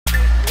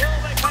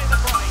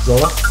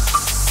Zola?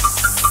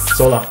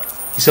 Zola.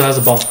 He still has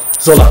the ball.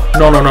 Zola.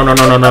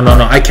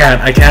 No. I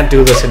can't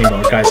do this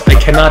anymore, guys. I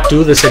cannot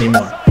do this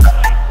anymore.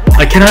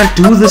 I cannot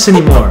do this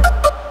anymore.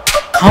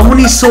 How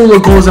many solo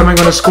goals am I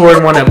going to score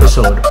in one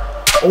episode?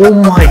 Oh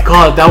my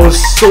god, that was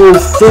so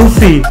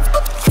filthy.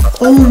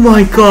 Oh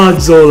my god,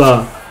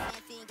 Zola.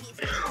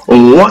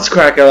 What's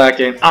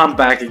crackalacking? I'm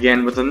back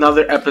again with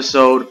another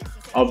episode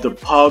of the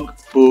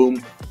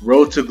Pogboom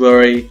Road to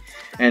Glory.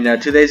 And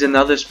today's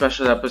another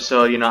special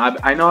episode. You know,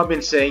 I know I've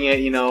been saying it,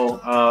 you know,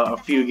 a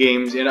few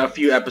games, in a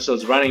few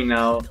episodes running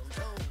now.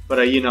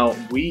 But, you know,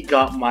 we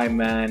got my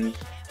man,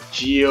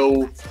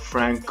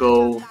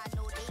 Gianfranco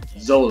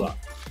Zola.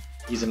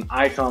 He's an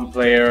icon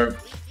player.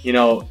 You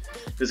know,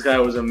 this guy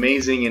was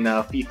amazing in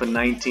FIFA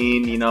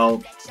 19. You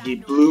know, he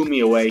blew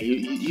me away.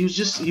 He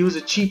was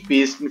a cheap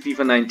beast in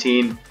FIFA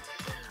 19.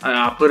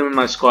 I put him in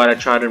my squad. I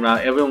tried him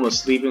out. Everyone was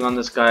sleeping on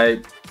this guy,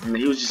 and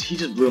he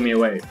just blew me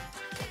away.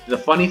 The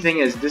funny thing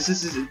is, this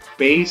is his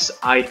base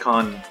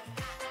icon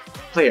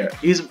player.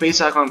 He's a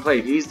base icon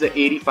player. He's the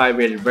 85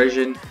 rated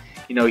version.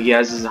 You know, he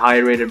has his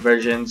higher rated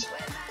versions.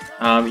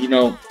 You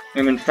know,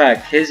 and in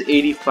fact, his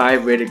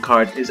 85 rated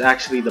card is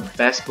actually the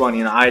best one.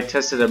 You know, I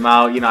tested him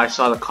out. You know, I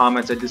saw the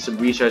comments. I did some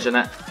research, and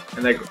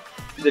like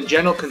the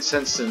general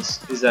consensus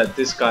is that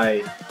this guy,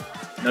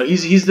 you know,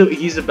 he's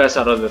the best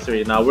out of the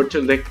three. Now we're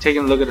taking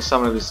a look at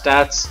some of his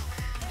stats.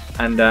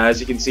 And as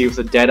you can see, with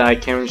the Deadeye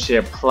chemistry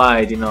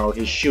applied, you know,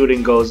 his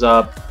shooting goes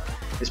up,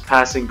 his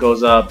passing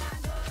goes up.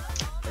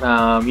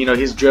 You know,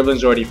 his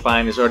dribbling's already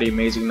fine. It's already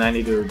amazing.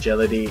 92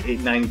 agility,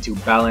 92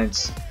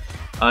 balance,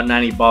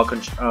 90 ball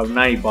control,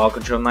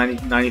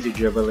 92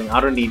 dribbling.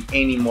 I don't need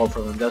any more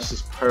from him. That's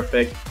just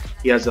perfect.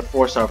 He has the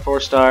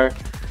 4-star.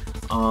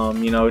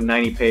 You know,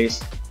 90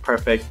 pace,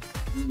 perfect.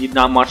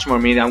 Not much more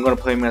needed. I'm gonna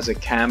play him as a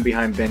cam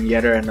behind Ben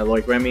Yedder and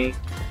Aloy Remy.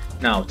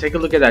 Now, take a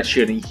look at that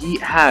shooting. He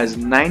has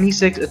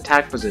 96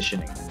 attack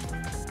positioning,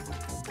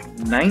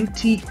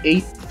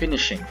 98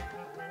 finishing.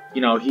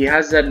 You know, he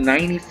has that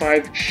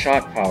 95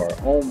 shot power.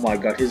 Oh my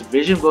god, his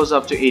vision goes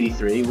up to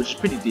 83, which is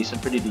pretty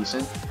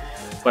decent.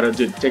 But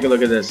dude, take a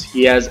look at this.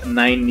 He has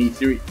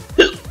 93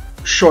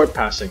 short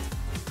passing.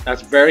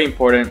 That's very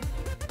important.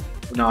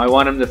 Now, I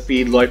want him to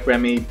feed Aloy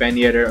Remy, Ben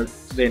Yedder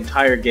the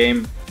entire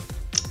game.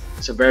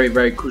 It's a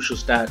very crucial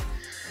stat.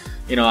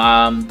 You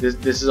know,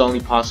 this is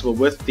only possible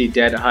with the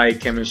Deadeye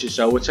chemistry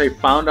style, which I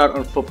found out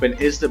on Footbin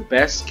is the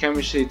best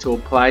chemistry to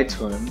apply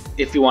to him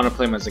if you want to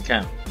play him as a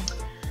cam.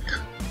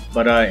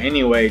 But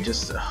anyway,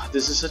 just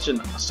this is such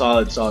a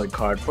solid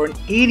card for an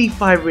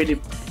 85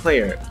 rated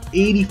player.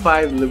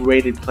 85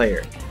 rated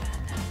player.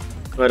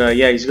 But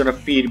yeah, he's gonna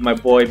feed my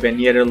boy Ben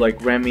Yedder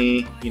like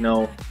Remy. You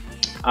know,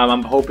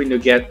 I'm hoping to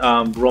get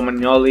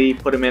Romagnoli,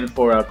 put him in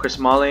for Chris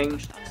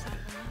Smalling.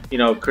 You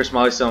know, Chris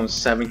Smalley's on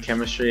 7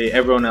 chemistry.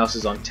 Everyone else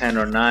is on 10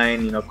 or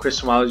 9. You know, Chris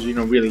Smalley's, you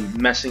know, really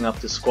messing up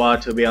the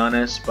squad, to be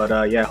honest.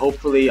 But yeah,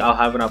 hopefully I'll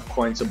have enough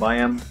coins to buy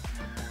him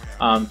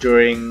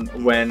during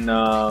when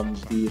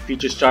the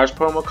Feature Stars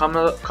promo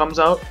comes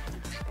out.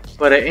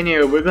 But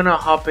anyway, we're gonna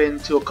hop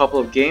into a couple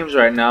of games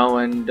right now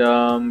and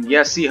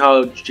yeah, see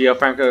how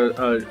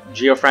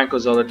Gianfranco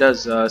Zola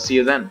does. See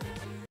you then.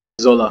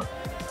 Zola,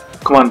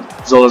 come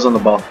on, Zola's on the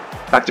ball.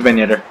 Back to Ben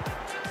Yedder.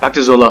 Back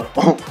to Zola.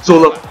 Oh,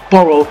 Zola,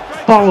 borrow,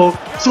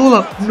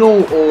 Zola,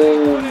 no,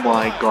 oh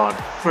my god,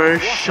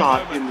 first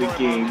shot in the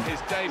game,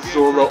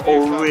 Zola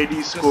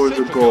already scores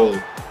a goal.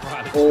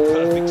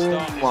 Oh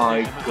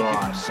my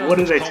god, what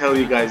did I tell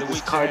you guys,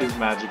 this card is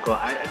magical.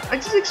 I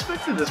just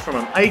expected this from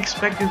him. I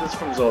expected this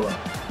from Zola,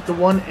 the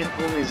one and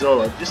only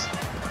Zola. Just,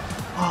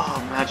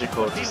 oh,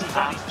 magical, just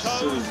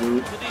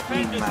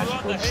absolutely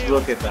magical. Just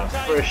look at that,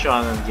 first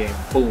shot in the game,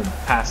 boom,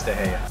 pass to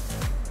Heya.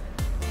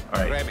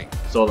 Alright,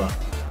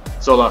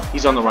 Zola,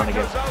 he's on the run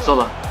again.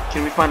 Zola,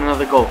 can we find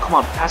another goal? Come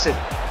on, pass it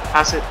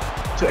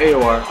to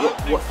AOR.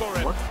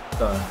 What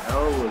the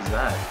hell was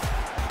that?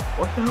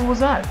 What the hell was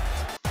that?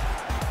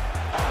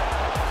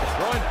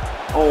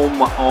 Oh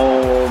my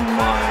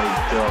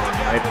god,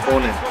 my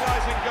opponent.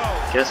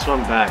 Guess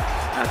I'm back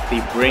at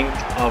the brink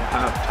of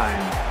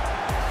halftime.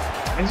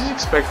 I just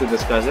expected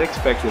this, guys. I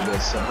expected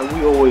this.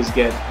 We always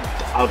get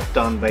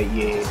outdone by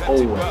EA,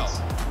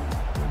 always.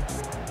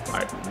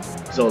 Alright,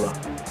 Zola.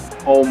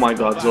 Oh my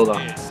god,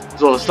 Zola.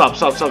 Zola, stop,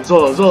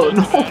 Zola, no!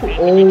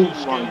 Oh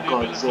my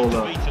god,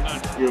 Zola,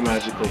 you're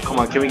magical. Come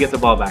on, can we get the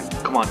ball back?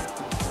 Come on,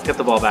 get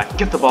the ball back.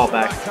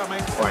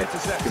 Alright,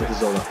 give it to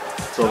Zola.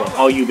 Zola,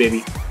 all you,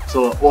 baby.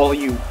 Zola, all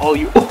you. Oh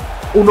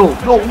no.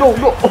 Oh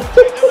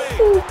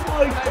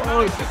my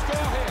god.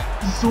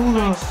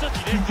 Zola,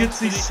 he gets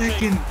the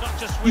second.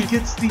 He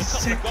gets the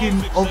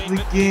second of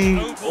the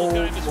game. Oh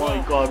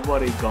my god,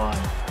 what a god.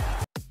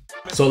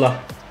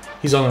 Zola,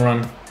 he's on the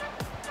run.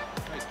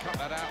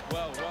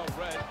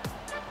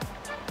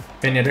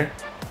 Ben Yedder.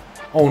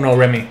 Oh no,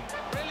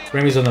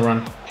 Remy's on the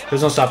run.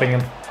 There's no stopping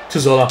him. To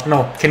Zola.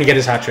 No, can he get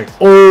his hat trick?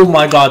 Oh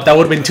my god, that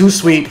would have been too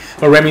sweet,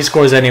 but Remy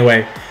scores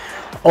anyway.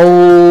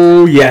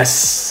 Oh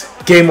yes.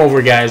 Game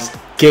over, guys.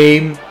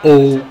 Game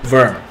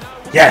over.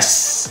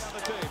 Yes.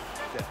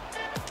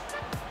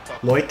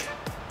 Loic.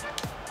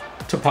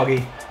 To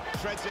Poggy.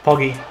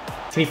 Poggy.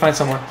 Can you find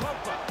someone?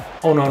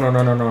 Oh, no.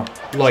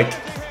 Loik.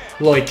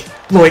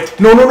 No.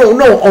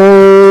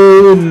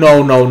 Oh,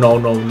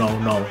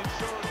 no.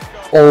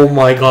 Oh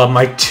my god,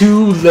 my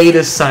 2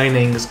 latest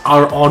signings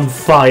are on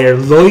fire.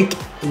 Loik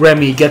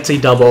Remy gets a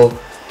double.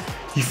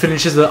 He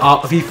finished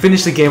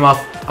the game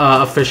off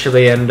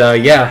officially, and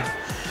yeah,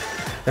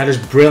 that is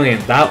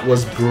brilliant. That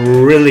was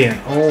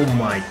brilliant. Oh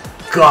my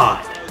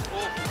god.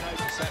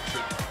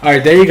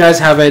 Alright, there you guys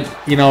have it.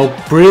 You know,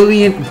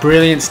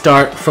 brilliant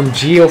start from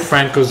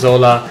Gianfranco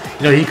Zola.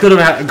 You know, he could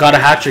have got a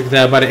hat-trick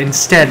there, but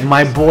instead,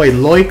 my boy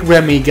Loic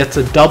Remy gets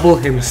a double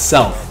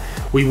himself.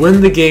 We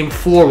win the game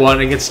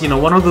 4-1 against, you know,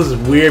 one of those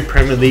weird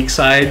Premier League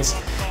sides,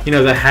 you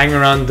know, that hang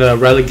around the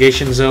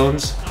relegation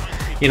zones.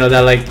 You know,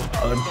 that like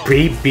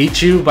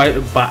beat you by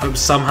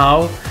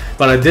somehow.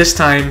 But at this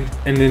time,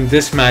 and in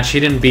this match, he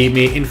didn't beat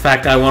me. In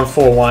fact, I won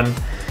 4-1.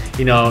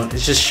 You know, it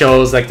just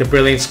shows like the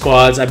brilliant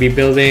squads I be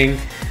building.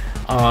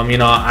 You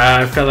know,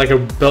 I felt like I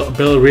built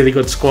a really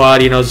good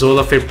squad. You know,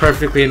 Zola fit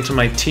perfectly into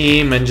my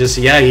team, and just,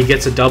 yeah, he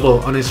gets a double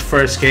on his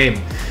first game.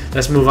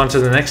 Let's move on to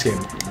the next game.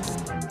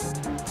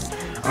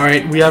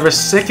 Alright, we have a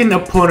second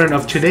opponent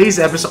of today's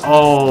episode.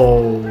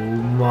 Oh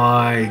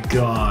my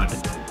god.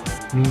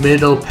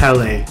 Middle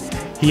Pele.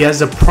 He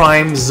has a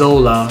prime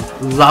Zola,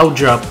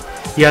 Laudrup.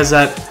 He has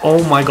that,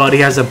 oh my god, he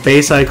has a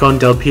base icon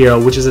Del Piero,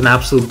 which is an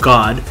absolute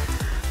god.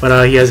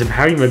 But he has a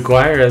Harry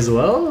Maguire as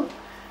well?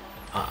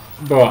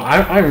 Bro,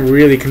 I'm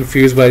really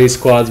confused by these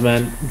squads,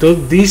 man.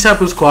 These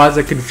type of squads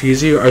that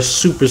confuse you are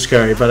super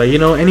scary. But you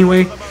know,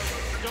 anyway,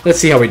 let's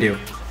see how we do.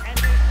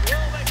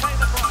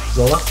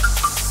 Zola.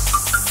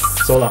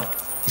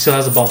 He still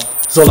has the ball.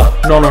 Zola.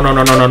 No.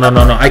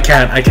 I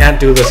can't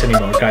do this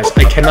anymore, guys.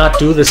 I cannot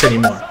do this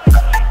anymore.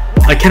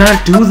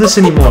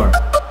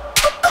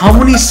 How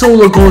many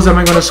solo goals am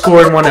I gonna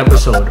score in one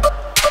episode?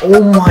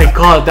 Oh my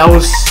god, that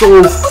was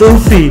so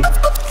filthy.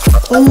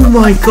 Oh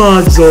my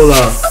god,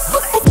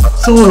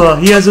 Zola,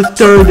 he has a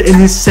third in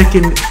his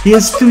second. He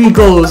has 3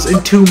 goals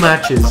in 2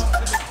 matches.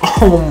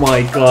 Oh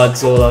my god,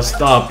 Zola,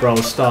 stop, bro,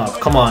 stop.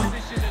 Come on,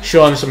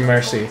 show him some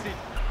mercy.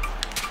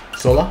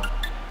 Zola?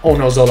 Oh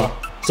no, Zola,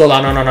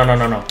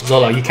 no.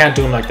 Zola, you can't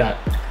do him like that.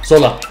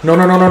 Zola, no.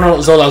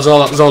 Zola,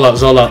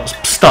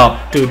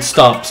 stop, dude,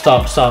 stop.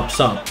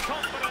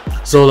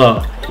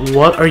 Zola,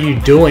 what are you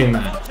doing,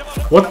 man?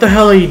 What the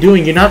hell are you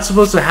doing? You're not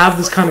supposed to have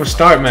this kind of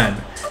start, man.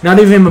 Not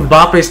even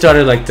Mbappe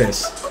started like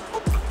this.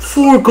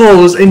 4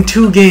 goals in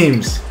 2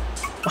 games.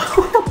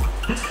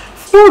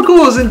 4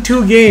 goals in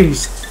 2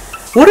 games.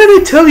 What did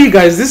I tell you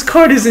guys? This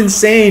card is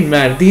insane,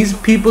 man. These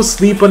people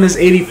sleep on this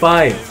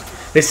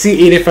 85. They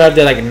see 85,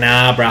 they're like,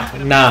 nah, bruh.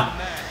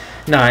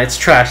 Nah, it's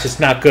trash. It's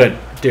not good.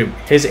 Dude,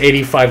 his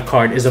 85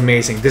 card is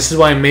amazing. This is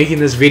why I'm making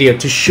this video,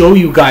 to show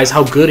you guys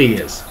how good he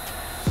is.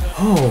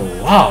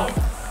 Oh, wow.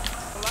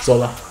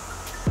 Zola.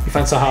 You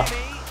find Saha.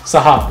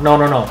 No.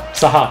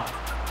 Saha.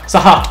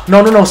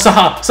 No.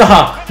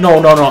 Saha. No.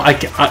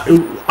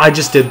 I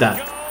just did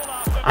that.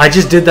 I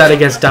just did that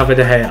against David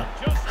De Gea.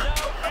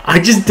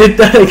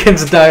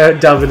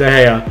 David De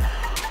Gea.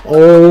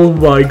 Oh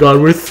my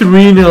god, we're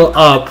 3-0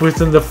 up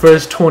within the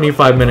first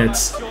 25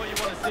 minutes.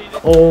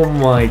 Oh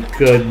my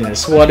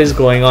goodness. What is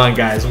going on,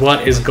 guys?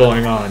 What is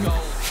going on?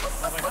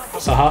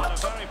 Saha.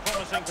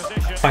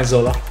 Find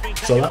Zola.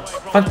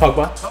 Find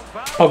Pogba.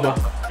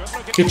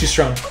 You're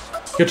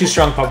too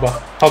strong, Pogba.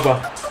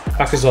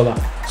 Back to Zola.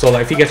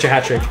 If you get your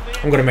hat trick,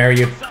 I'm gonna marry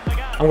you.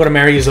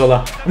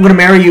 Zola. I'm gonna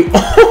marry you.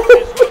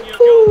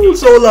 Oh,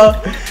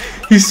 Zola.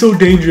 He's so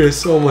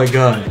dangerous. Oh my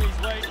god.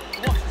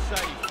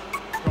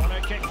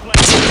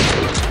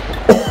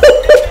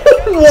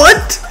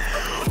 What?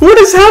 What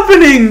is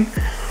happening?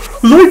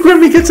 Loic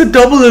Remy gets a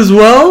double as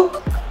well?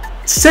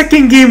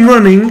 Second game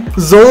running,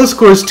 Zola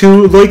scores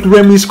 2, Loic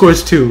Remy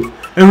scores 2.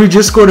 And we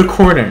just scored a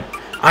corner.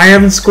 I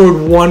haven't scored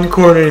 1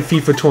 corner in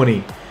FIFA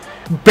 20.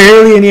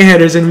 Barely any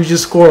headers, and we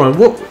just score one.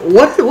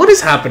 What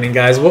is happening,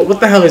 guys? What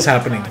the hell is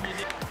happening?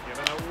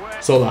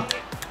 Zola.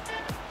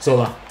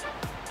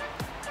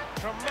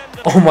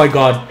 Oh my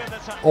god.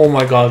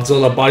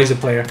 Zola bodies a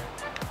player.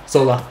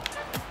 Zola.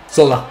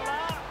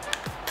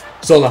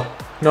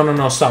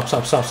 No. Stop.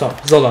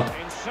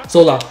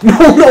 Zola.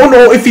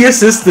 No. If he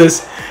assists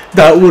this,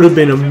 that would have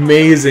been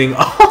amazing.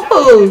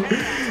 Oh,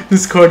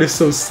 this card is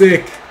so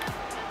sick.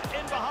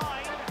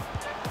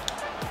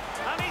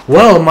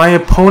 Well, my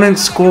opponent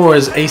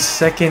scores a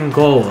second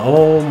goal.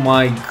 Oh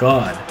my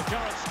god.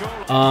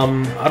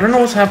 I don't know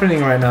what's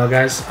happening right now,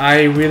 guys.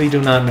 I really do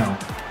not know.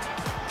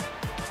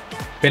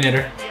 Pin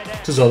hitter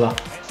to Zola.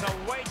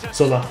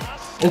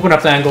 Open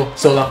up the angle.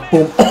 Zola.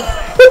 Boom.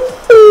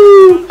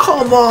 Oh,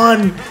 come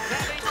on.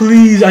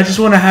 Please, I just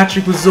want a hat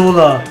trick with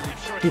Zola.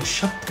 Dude,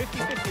 shut the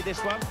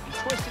fuck up.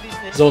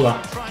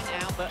 Zola.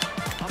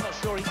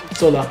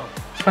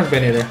 Find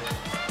Ben hitter.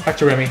 Back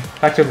to Remy.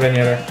 Back to Ben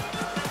hitter.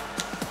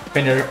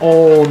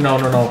 Oh, no.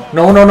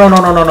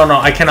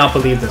 I cannot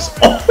believe this.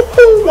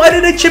 Oh, why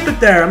did I chip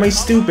it there? Am I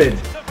stupid?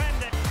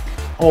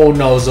 Oh,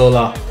 no,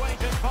 Zola.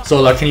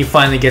 Can you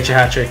finally get your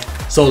hat trick?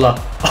 Zola.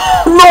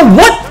 Oh, no,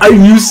 what? Are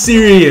you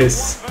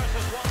serious?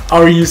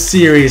 Are you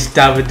serious,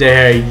 David De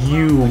Gea?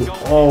 You,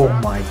 oh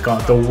my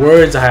god, the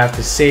words I have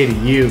to say to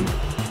you.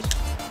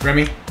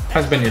 Remy,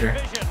 has been hitter.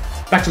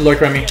 Back to Loic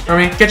Remy.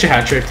 Remy, get your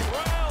hat trick.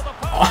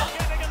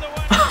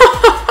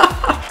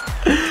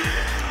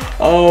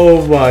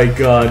 Oh my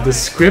god, the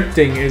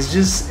scripting is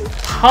just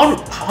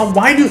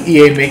why do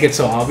EA make it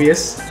so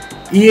obvious?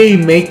 EA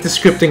make the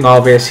scripting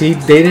obvious. They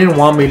didn't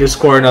want me to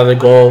score another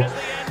goal.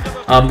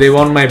 They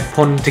wanted my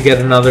opponent to get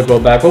another goal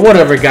back. But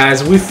whatever,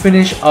 guys. We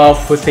finish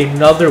off with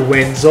another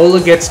win. Zola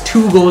gets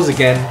 2 goals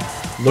again.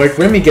 Loic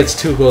Remy gets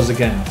 2 goals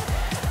again.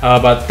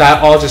 But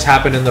that all just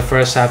happened in the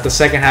first half. The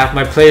second half,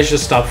 my players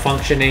just stopped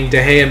functioning. De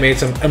Gea made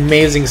some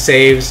amazing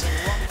saves.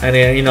 And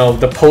then, you know,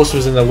 the post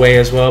was in the way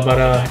as well. But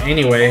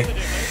anyway,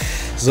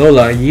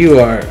 Zola, you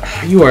are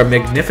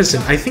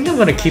magnificent. I think I'm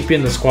going to keep you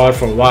in the squad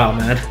for a while,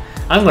 man.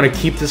 I'm going to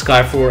keep this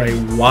guy for a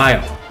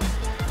while.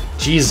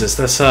 Jesus,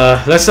 let's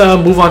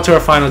move on to our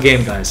final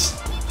game, guys.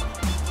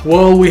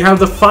 Well, we have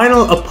the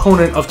final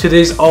opponent of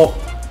today's no.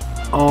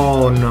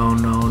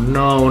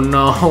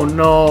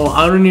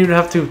 I don't even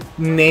have to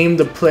name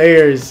the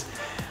players.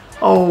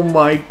 Oh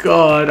my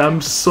god, I'm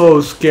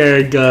so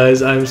scared,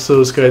 guys. I'm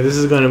so scared. This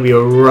is gonna be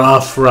a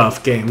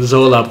rough game.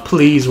 Zola,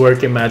 please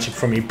work in magic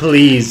for me,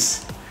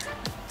 please.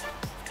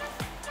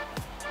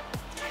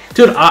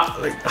 Dude,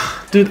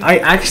 I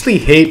actually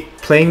hate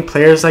playing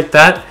players like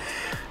that.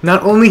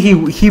 Not only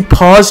he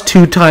paused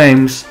 2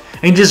 times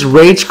and just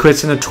rage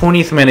quits in the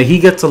 20th minute, he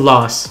gets a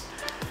loss.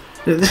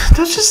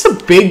 That's just a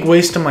big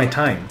waste of my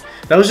time.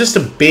 That was just a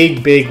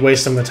big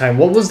waste of my time.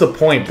 What was the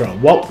point, bro?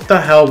 What the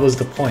hell was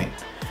the point?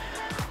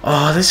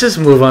 Oh, let's just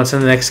move on to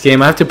the next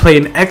game. I have to play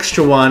an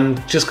extra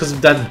one just because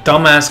that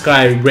dumbass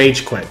guy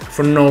rage quit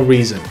for no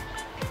reason.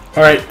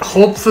 Alright,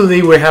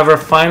 hopefully we have our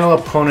final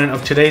opponent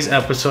of today's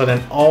episode,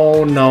 and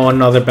oh no,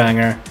 another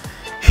banger.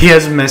 He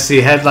has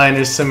Messi,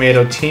 headliner,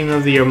 Tomato, Team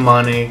of the Year,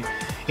 Mane,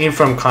 in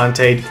from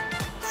Conte,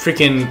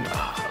 freaking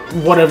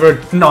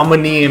whatever,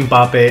 nominee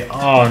Mbappe.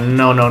 Oh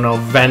no,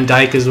 Van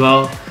Dijk as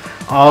well.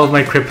 All of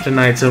my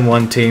kryptonites in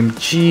one team.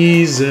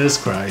 Jesus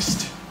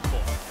Christ.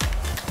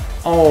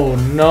 Oh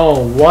no,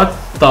 what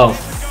the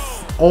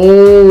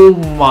oh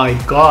my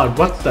god,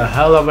 what the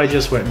hell have I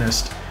just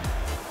witnessed?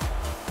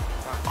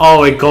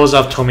 Oh, it goes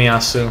off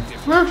Tomiyasu.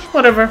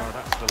 Whatever.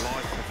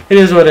 It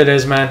is what it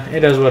is, man.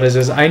 It is what it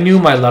is. I knew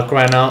my luck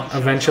ran out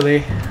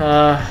eventually.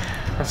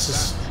 Let's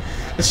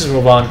just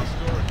move on.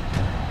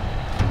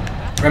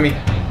 Remy,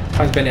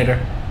 how's Ben hitter?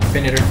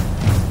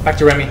 Back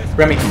to Remy.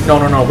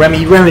 No,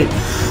 Remy.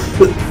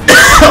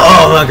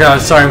 Oh my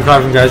god, sorry I'm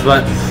coughing, guys,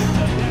 but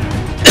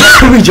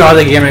we draw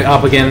the game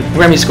up again.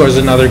 Remy scores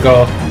another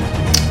goal.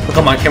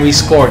 Come on, can we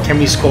score? Can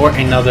we score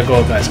another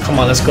goal, guys? Come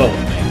on, let's go.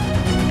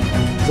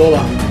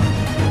 Zola.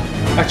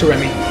 Back to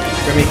Remy.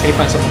 Remy, can you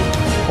find someone?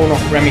 Oh no,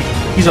 Remy.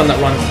 He's on that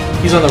run.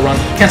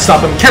 Can't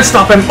stop him.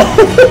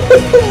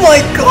 Oh my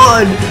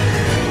god.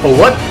 Oh,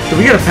 what? Did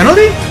we get a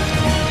penalty?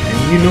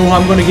 And you know who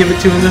I'm going to give it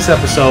to in this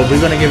episode. We're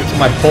going to give it to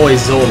my boy,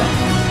 Zola.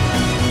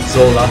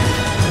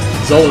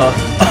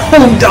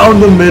 Oh, down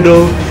the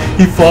middle.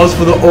 He falls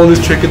for the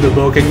oldest trick in the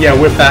book. And yeah,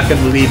 we're back in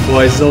the lead,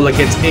 boys. Zola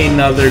gets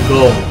another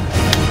goal.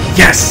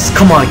 Yes!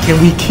 Come on,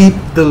 can we keep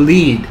the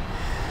lead?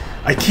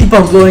 I keep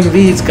on blowing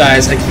leads,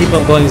 guys. I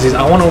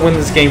want to win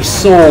this game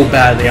so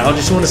badly. I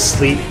just want to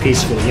sleep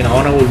peacefully. You know,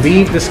 I want to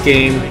leave this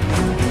game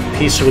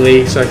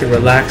peacefully so I can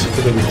relax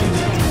for the weekend.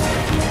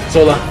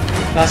 Zola,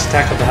 last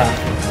attack of the half.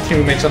 Can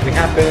we make something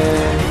happen?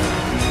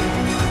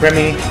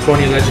 Remy,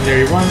 20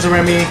 legendary runs.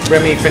 Remy,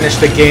 finish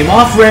the game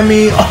off.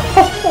 Remy.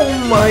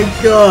 Oh my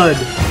god.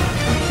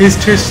 His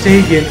Ter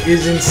Stegen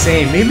is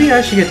insane. Maybe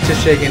I should get Ter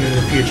Stegen in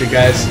the future,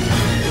 guys.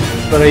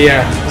 But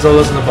yeah,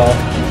 Zola's in the ball.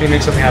 Can you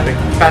make something happen?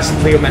 Pass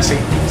Leo Messi.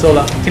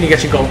 Zola, can you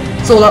get your goal?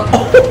 Zola,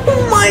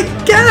 oh my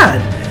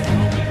god!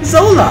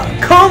 Zola,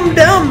 calm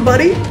down,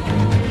 buddy!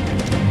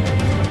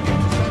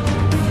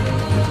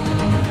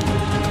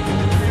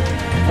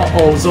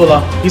 Uh-oh,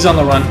 Zola, he's on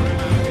the run.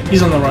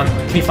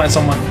 Can you find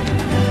someone?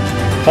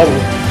 Oh,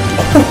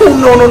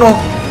 no.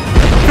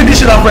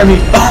 Finish it off, Remy.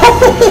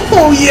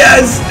 Oh,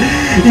 yes!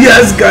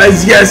 Yes,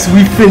 guys, yes,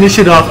 we finish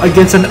it off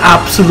against an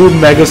absolute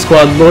mega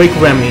squad. Loic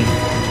Remy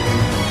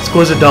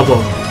scores a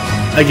double.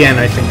 Again,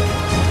 I think.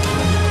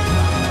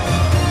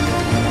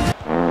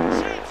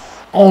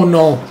 Oh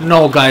no,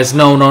 guys,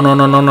 no.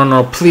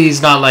 Please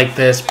not like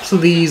this.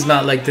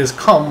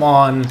 Come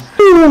on.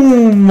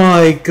 Oh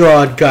my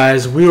god,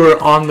 guys, we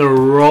were on the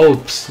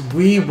ropes.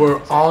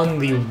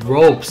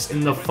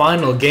 In the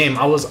final game.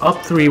 I was up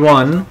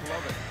 3-1.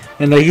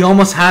 And he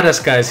almost had us,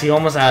 guys. You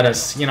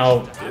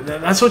know,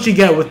 that's what you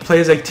get with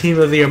players like Team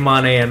of the Year,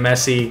 Mane and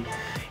Messi.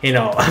 You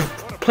know,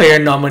 player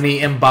nominee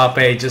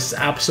Mbappe, just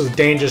absolute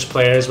dangerous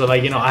players. But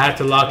like, you know, I had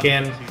to lock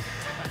in.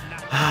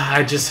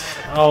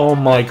 Oh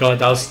my god,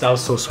 that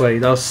was so sweaty.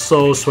 That was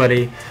so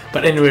sweaty.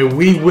 But anyway,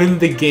 we win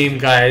the game,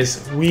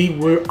 guys. We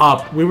were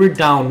up. We were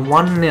down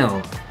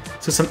 1-0.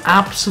 So some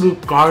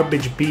absolute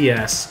garbage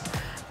BS.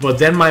 But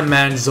then my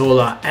man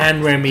Zola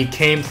and Remy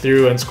came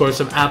through and scored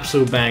some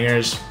absolute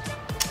bangers.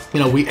 You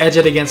know, we edged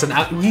it against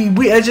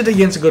we edged it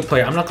against a good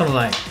player. I'm not gonna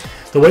lie.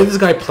 The way this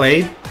guy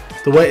played,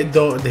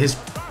 his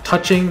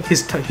touching,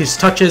 his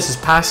touches, his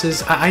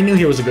passes, I knew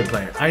he was a good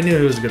player. I knew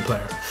he was a good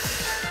player.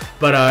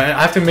 But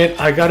I have to admit,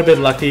 I got a bit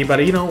lucky.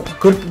 But you know,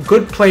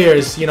 good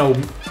players, you know,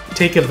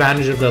 take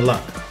advantage of their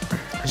luck.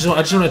 I just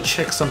want to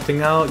check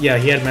something out. Yeah,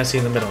 he had Messi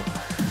in the middle.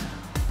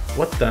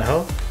 What the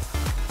hell?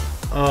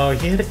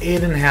 He had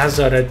Eden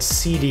Hazard at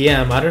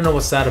CDM. I don't know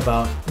what's that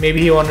about.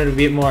 Maybe he wanted to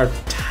be more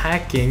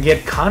attacking. He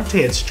had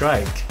Conte at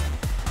strike.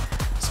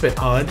 It's a bit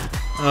odd.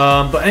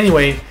 But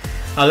anyway,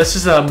 let's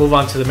just move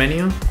on to the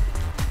menu.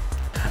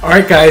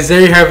 Alright guys,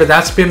 there you have it.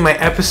 That's been my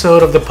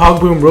episode of the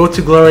Pogboom Road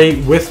to Glory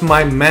with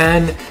my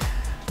man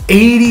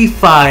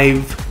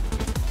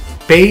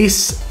 85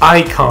 base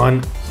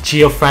icon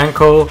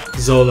Gianfranco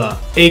Zola,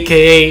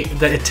 aka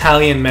the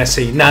Italian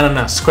Messi.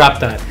 No, scrap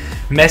that.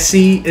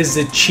 Messi is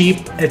the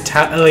cheap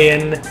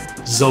Italian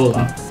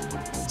Zola.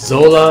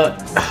 Zola,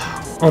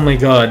 oh my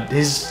god,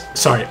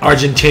 sorry,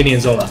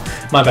 Argentinian Zola.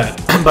 My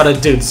bad.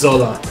 But dude,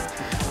 Zola.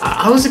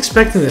 I was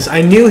expecting this.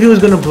 I knew he was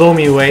gonna blow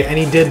me away, and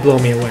he did blow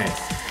me away.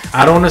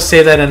 I don't want to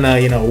say that in a,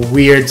 you know,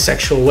 weird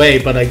sexual way,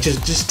 but like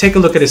just take a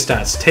look at his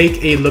stats.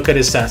 Take a look at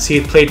his stats. He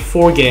had played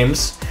 4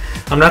 games.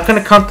 I'm not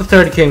gonna count the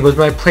third game with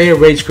my player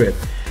rage quit.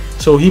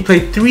 So he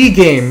played 3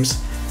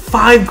 games,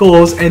 5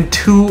 goals and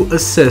 2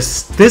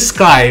 assists. This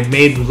guy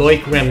made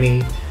Loic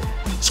Remy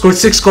scored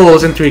 6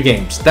 goals in 3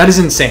 games. That is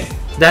insane.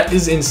 That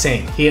is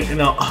insane. He, you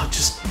know,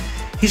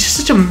 he's just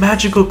such a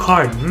magical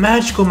card.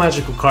 Magical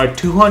card.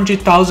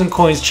 200,000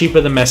 coins cheaper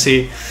than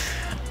Messi.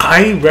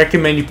 I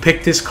recommend you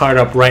pick this card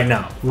up right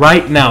now.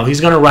 Right now.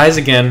 He's going to rise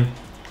again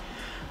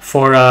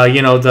for,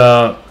 you know,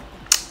 the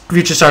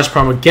Future Stars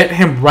promo. Get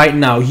him right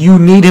now. You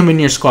need him in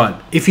your squad.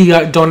 If you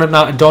don't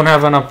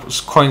have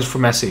enough coins for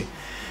Messi.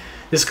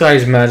 This guy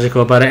is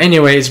magical. But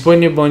anyway, it's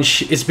been your boy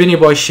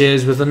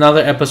Shiz with another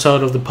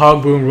episode of the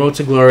Pogboom Road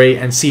to Glory.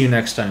 And see you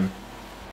next time.